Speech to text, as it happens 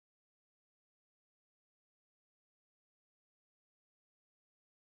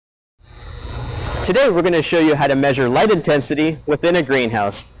Today we're going to show you how to measure light intensity within a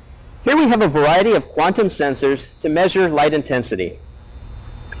greenhouse. Here we have a variety of quantum sensors to measure light intensity.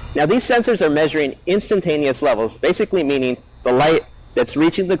 Now these sensors are measuring instantaneous levels, basically meaning the light that's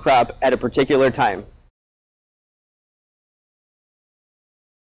reaching the crop at a particular time.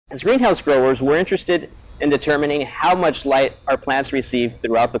 As greenhouse growers, we're interested in determining how much light our plants receive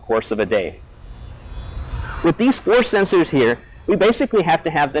throughout the course of a day. With these 4 sensors here, we basically have to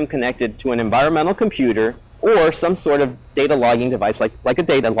have them connected to an environmental computer or some sort of data logging device like a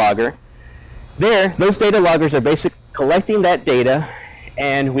data logger. Those data loggers are basically collecting that data,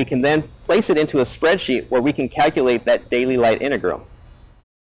 and we can then place it into a spreadsheet where we can calculate that daily light integral.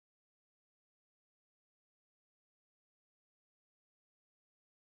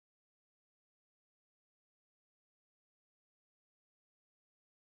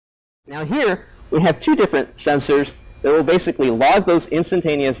 Now here, we have 2 different sensors that will basically log those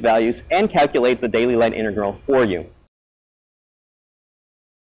instantaneous values and calculate the daily light integral for you.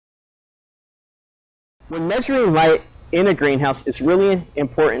 When measuring light in a greenhouse, it's really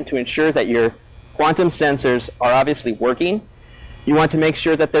important to ensure that your quantum sensors are obviously working. You want to make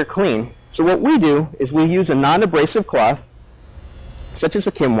sure that they're clean. So what we do is we use a non-abrasive cloth, such as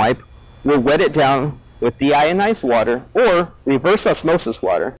a Kim wipe. We'll wet it down with deionized water or reverse osmosis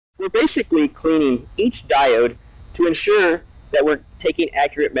water. We're basically cleaning each diode to ensure that we're taking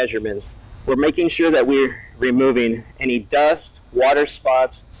accurate measurements. We're making sure that we're removing any dust, water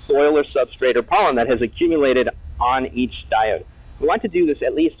spots, soil or substrate or pollen that has accumulated on each diode. We want to do this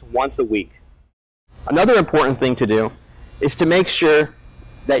at least once a week. Another important thing to do is to make sure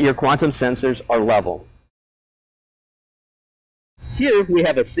that your quantum sensors are level. Here we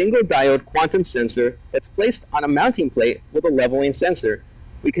have a single diode quantum sensor that's placed on a mounting plate with a leveling sensor.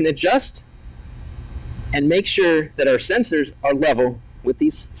 We can adjust and make sure that our sensors are level with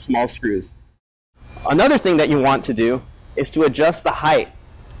these small screws. Another thing that you want to do is to adjust the height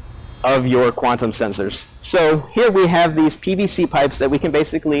of your quantum sensors. So here we have these PVC pipes that we can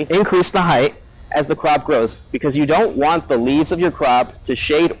basically increase the height as the crop grows, because you don't want the leaves of your crop to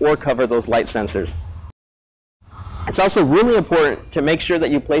shade or cover those light sensors. It's also really important to make sure that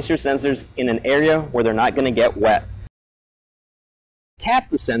you place your sensors in an area where they're not going to get wet. Cap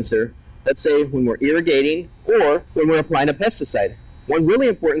the sensor, let's say when we're irrigating or when we're applying a pesticide. One really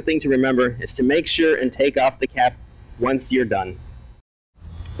important thing to remember is to make sure and take off the cap once you're done.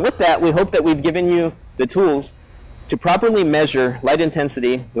 With that, we hope that we've given you the tools to properly measure light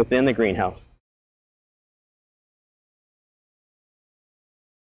intensity within the greenhouse.